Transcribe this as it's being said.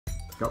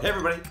Go. Hey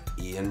everybody,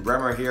 Ian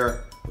Bremmer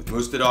here with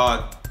Moose the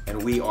Dog,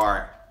 and we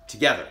are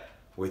together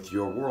with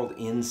your world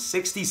in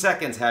 60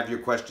 seconds. Have your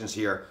questions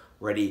here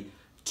ready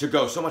to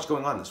go. So much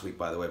going on this week,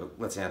 by the way, but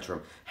let's answer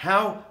them.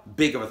 How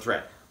big of a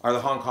threat are the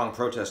Hong Kong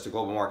protests to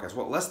global markets?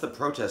 Well, less the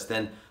protests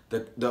than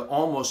the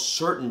almost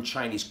certain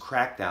Chinese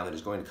crackdown that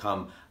is going to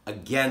come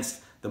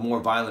against the more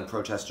violent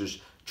protesters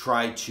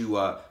try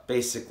to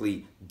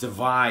basically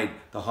divide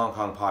the Hong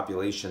Kong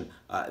population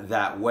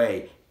that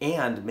way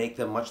and make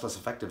them much less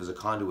effective as a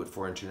conduit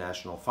for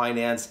international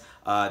finance.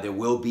 There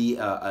will be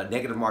a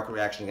negative market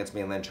reaction against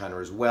mainland China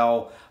as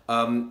well.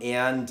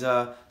 And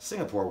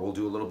Singapore will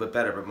do a little bit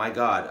better, but my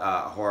God,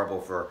 horrible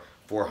for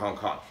Hong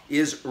Kong.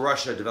 Is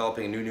Russia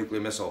developing a new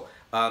nuclear missile?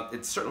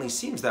 It certainly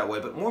seems that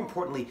way, but more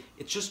importantly,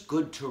 it's just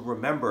good to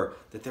remember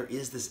that there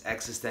is this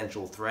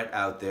existential threat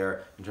out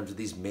there in terms of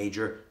these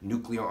major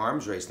nuclear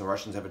arms race. And the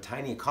Russians have a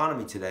tiny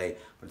economy today,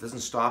 but it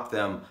doesn't stop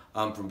them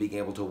from being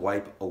able to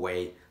wipe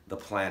away the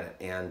planet.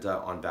 And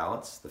on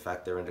balance, the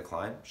fact they're in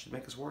decline should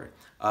make us worry.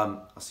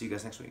 I'll see you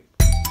guys next week.